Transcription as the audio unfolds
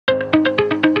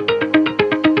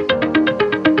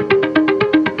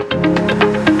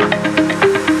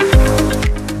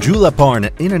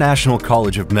Chulabhorn International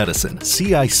College of Medicine,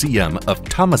 CICM of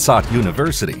Thammasat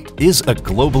University, is a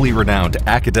globally renowned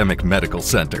academic medical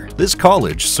center. This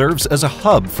college serves as a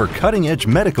hub for cutting-edge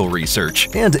medical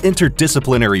research and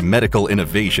interdisciplinary medical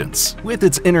innovations. With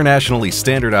its internationally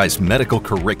standardized medical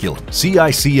curriculum,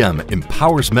 CICM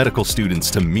empowers medical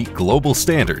students to meet global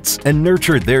standards and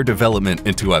nurture their development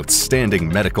into outstanding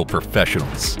medical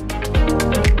professionals.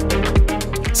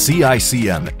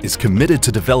 CICM is committed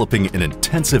to developing an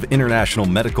intensive international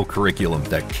medical curriculum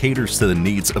that caters to the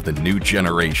needs of the new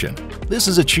generation. This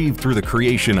is achieved through the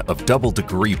creation of double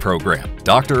degree program,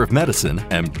 Doctor of Medicine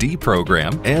 (MD)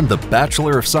 program, and the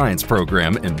Bachelor of Science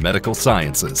program in Medical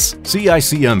Sciences.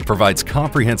 CICM provides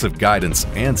comprehensive guidance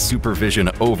and supervision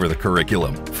over the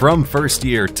curriculum from first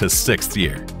year to sixth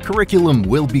year. Curriculum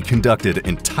will be conducted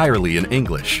entirely in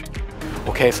English.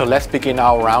 Okay, so let's begin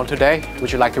our round today.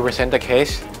 Would you like to present the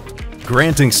case?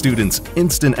 Granting students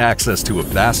instant access to a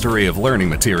vast array of learning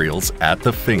materials at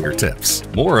the fingertips.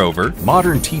 Moreover,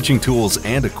 modern teaching tools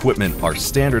and equipment are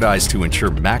standardized to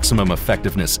ensure maximum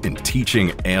effectiveness in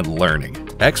teaching and learning.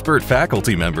 Expert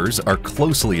faculty members are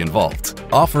closely involved,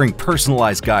 offering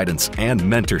personalized guidance and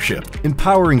mentorship,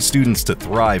 empowering students to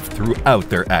thrive throughout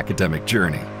their academic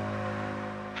journey.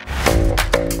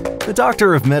 The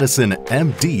Doctor of Medicine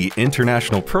 (MD)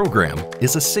 International Program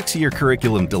is a 6-year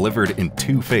curriculum delivered in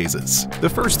 2 phases. The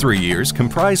first 3 years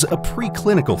comprise a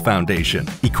preclinical foundation,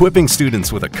 equipping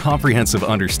students with a comprehensive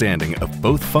understanding of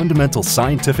both fundamental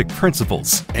scientific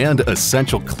principles and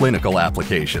essential clinical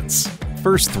applications.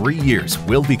 First 3 years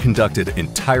will be conducted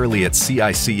entirely at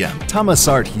CICM,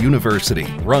 Thammasat University,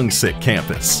 Rungsik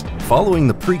campus. Following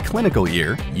the preclinical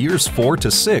year, years 4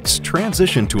 to 6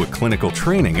 transition to a clinical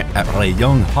training at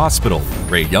Rayong Hospital,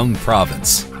 Rayong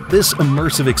Province. This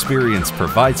immersive experience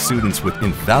provides students with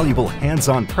invaluable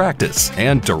hands-on practice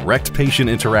and direct patient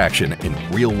interaction in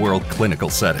real-world clinical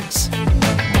settings.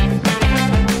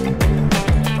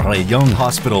 Rayong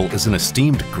Hospital is an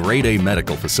esteemed Grade A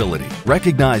medical facility,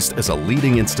 recognized as a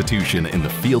leading institution in the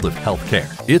field of healthcare.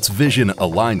 Its vision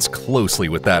aligns closely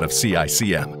with that of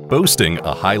CICM, boasting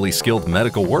a highly skilled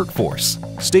medical workforce,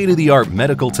 state-of-the-art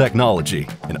medical technology,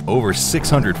 and over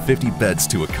 650 beds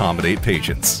to accommodate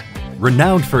patients.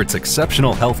 Renowned for its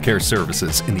exceptional healthcare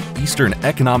services in the Eastern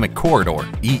Economic Corridor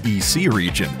 (EEC)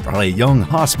 region, Rayong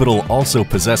Hospital also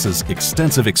possesses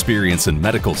extensive experience in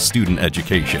medical student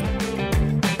education.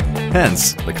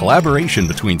 Hence, the collaboration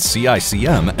between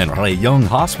CICM and Rayong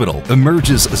Hospital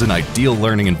emerges as an ideal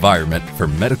learning environment for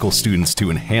medical students to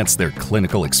enhance their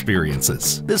clinical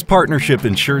experiences. This partnership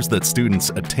ensures that students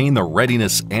attain the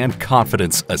readiness and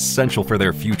confidence essential for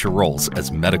their future roles as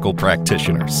medical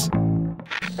practitioners.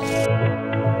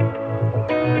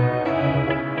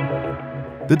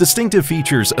 The distinctive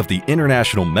features of the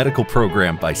International Medical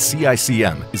Program by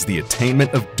CICM is the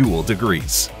attainment of dual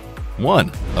degrees.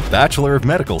 1. A Bachelor of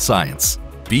Medical Science,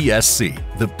 BSc.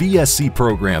 The BSc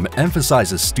program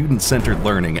emphasizes student-centered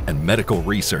learning and medical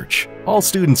research. All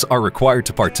students are required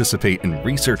to participate in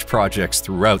research projects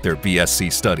throughout their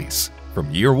BSc studies, from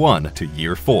year 1 to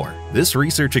year 4. This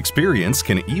research experience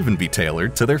can even be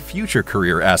tailored to their future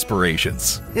career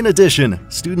aspirations. In addition,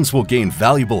 students will gain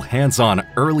valuable hands-on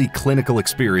early clinical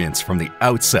experience from the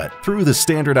outset through the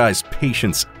standardized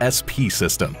Patient's SP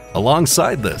system.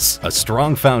 Alongside this, a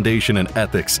strong foundation in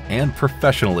ethics and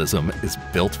professionalism is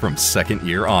built from second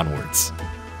year onwards.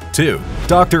 2.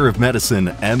 Doctor of Medicine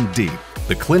 (MD).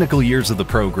 The clinical years of the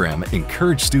program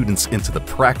encourage students into the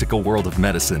practical world of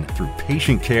medicine through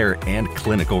patient care and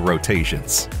clinical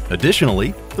rotations.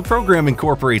 Additionally, the program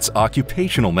incorporates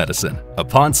occupational medicine.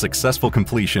 Upon successful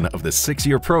completion of the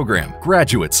 6-year program,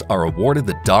 graduates are awarded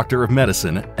the Doctor of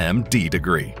Medicine (MD)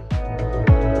 degree.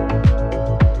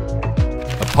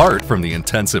 Apart from the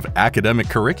intensive academic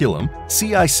curriculum,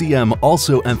 CICM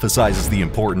also emphasizes the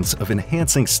importance of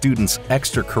enhancing students'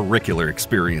 extracurricular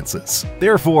experiences.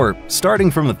 Therefore, starting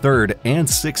from the 3rd and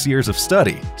 6th years of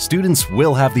study, students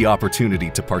will have the opportunity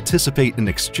to participate in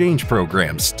exchange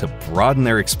programs to broaden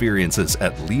their experiences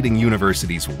at leading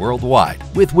universities worldwide,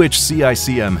 with which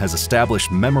CICM has established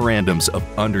memorandums of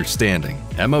understanding,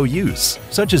 MOUs,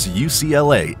 such as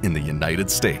UCLA in the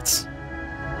United States.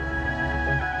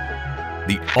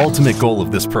 The ultimate goal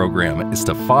of this program is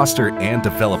to foster and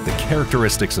develop the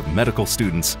characteristics of medical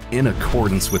students in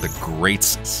accordance with the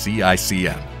greats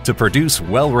CICM. to produce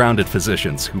well-rounded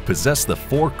physicians who possess the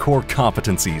 4 core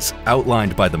competencies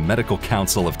outlined by the Medical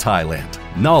Council of Thailand: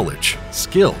 knowledge,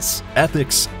 skills,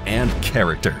 ethics, and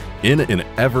character. In an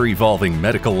ever-evolving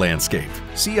medical landscape,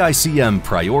 CICM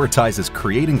prioritizes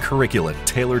creating curricula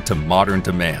tailored to modern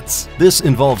demands. This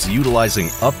involves utilizing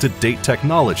up-to-date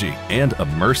technology and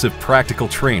immersive practical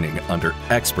training under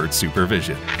expert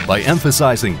supervision. By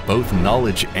emphasizing both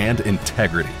knowledge and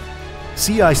integrity,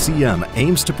 CICM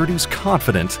aims to produce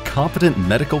confident, competent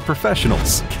medical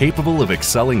professionals capable of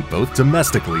excelling both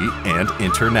domestically and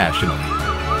internationally.